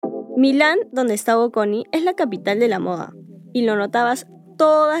Milán, donde está Bocconi, es la capital de la moda, y lo notabas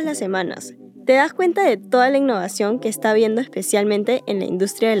todas las semanas. Te das cuenta de toda la innovación que está habiendo especialmente en la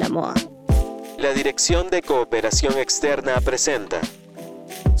industria de la moda. La Dirección de Cooperación Externa presenta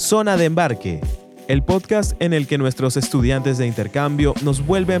Zona de Embarque, el podcast en el que nuestros estudiantes de intercambio nos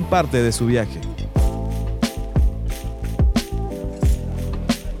vuelven parte de su viaje.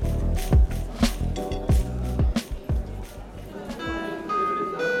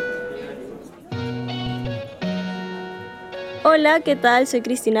 Hola, ¿qué tal? Soy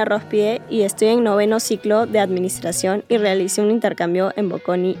Cristina Arróspide y estoy en 9º ciclo de Administración y realicé un intercambio en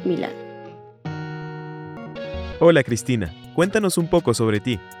Bocconi, Milán. Hola Cristina, cuéntanos un poco sobre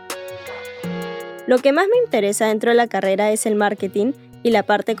ti. Lo que más me interesa dentro de la carrera es el marketing y la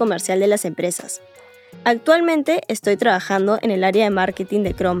parte comercial de las empresas. Actualmente estoy trabajando en el área de marketing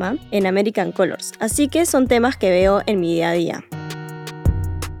de croma en American Colors, así que son temas que veo en mi día a día.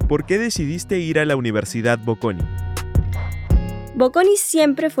 ¿Por qué decidiste ir a la Universidad Bocconi? Bocconi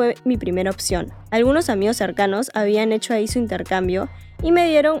siempre fue mi primera opción. Algunos amigos cercanos habían hecho ahí su intercambio y me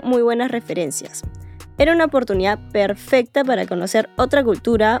dieron muy buenas referencias. Era una oportunidad perfecta para conocer otra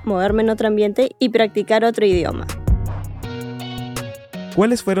cultura, moverme en otro ambiente y practicar otro idioma.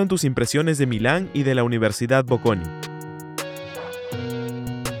 ¿Cuáles fueron tus impresiones de Milán y de la Universidad Bocconi?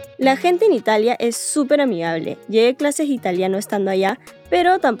 La gente en Italia es súper amigable. Llevé clases de italiano estando allá,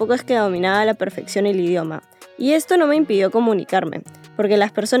 pero tampoco es que dominaba a la perfección el idioma. Y esto no me impidió comunicarme, porque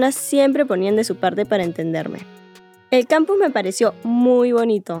las personas siempre ponían de su parte para entenderme. El campus me pareció muy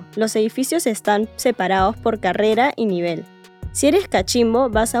bonito. Los edificios están separados por carrera y nivel. Si eres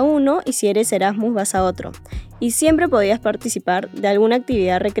cachimbo, vas a uno y si eres Erasmus, vas a otro. Y siempre podías participar de alguna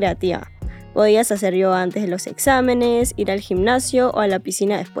actividad recreativa. Podías hacer yoga antes de los exámenes, ir al gimnasio o a la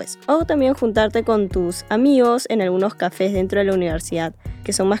piscina después. O también juntarte con tus amigos en algunos cafés dentro de la universidad,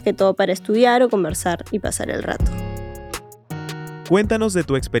 que son más que todo para estudiar o conversar y pasar el rato. Cuéntanos de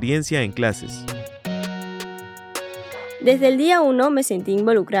tu experiencia en clases. Desde el día 1 me sentí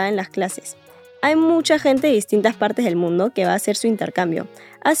involucrada en las clases. Hay mucha gente de distintas partes del mundo que va a hacer su intercambio,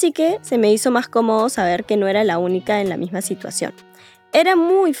 así que se me hizo más cómodo saber que no era la única en la misma situación. Era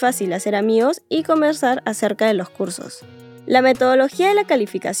muy fácil hacer amigos y conversar acerca de los cursos. La metodología de la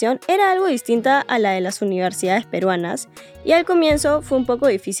calificación era algo distinta a la de las universidades peruanas y al comienzo fue un poco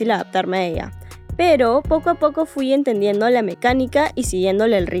difícil adaptarme a ella, pero poco a poco fui entendiendo la mecánica y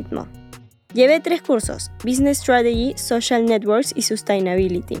siguiéndole el ritmo. Llevé 3 cursos, Business Strategy, Social Networks y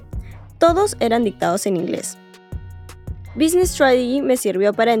Sustainability. Todos eran dictados en inglés. Business Strategy me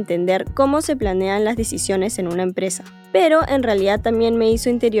sirvió para entender cómo se planean las decisiones en una empresa, pero en realidad también me hizo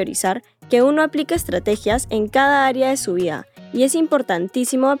interiorizar que uno aplica estrategias en cada área de su vida y es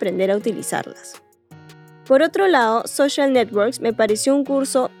importantísimo aprender a utilizarlas. Por otro lado, Social Networks me pareció un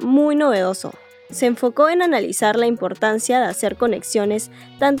curso muy novedoso. Se enfocó en analizar la importancia de hacer conexiones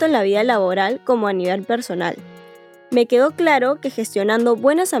tanto en la vida laboral como a nivel personal. Me quedó claro que gestionando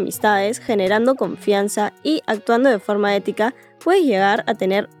buenas amistades, generando confianza y actuando de forma ética, puedes llegar a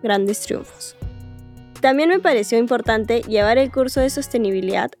tener grandes triunfos. También me pareció importante llevar el curso de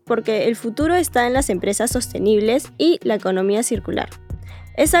sostenibilidad porque el futuro está en las empresas sostenibles y la economía circular.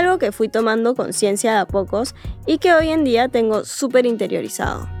 Es algo que fui tomando conciencia de a pocos y que hoy en día tengo súper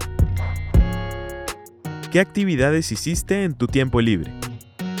interiorizado. ¿Qué actividades hiciste en tu tiempo libre?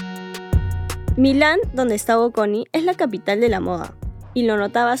 Milán, donde está Bocconi, es la capital de la moda, y lo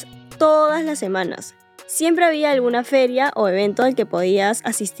notabas todas las semanas. Siempre había alguna feria o evento al que podías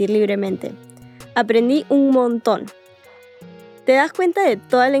asistir libremente. Aprendí un montón. Te das cuenta de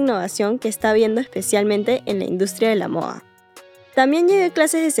toda la innovación que está habiendo especialmente en la industria de la moda. También llevé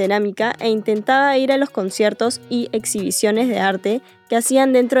clases de cerámica e intentaba ir a los conciertos y exhibiciones de arte que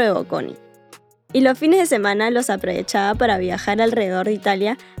hacían dentro de Bocconi. Y los fines de semana los aprovechaba para viajar alrededor de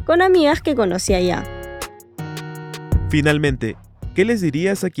Italia con amigas que conocí allá. Finalmente, ¿qué les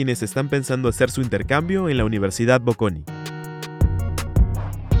dirías a quienes están pensando hacer su intercambio en la Universidad Bocconi?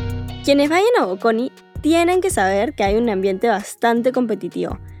 Quienes vayan a Bocconi tienen que saber que hay un ambiente bastante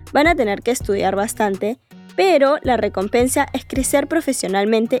competitivo. Van a tener que estudiar bastante, pero la recompensa es crecer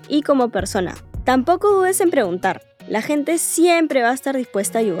profesionalmente y como persona. Tampoco dudes en preguntar. La gente siempre va a estar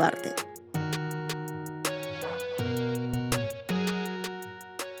dispuesta a ayudarte.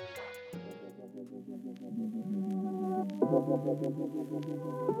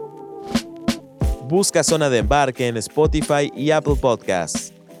 Busca Zona de Embarque en Spotify y Apple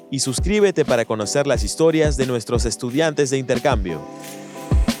Podcasts. Y suscríbete para conocer las historias de nuestros estudiantes de intercambio.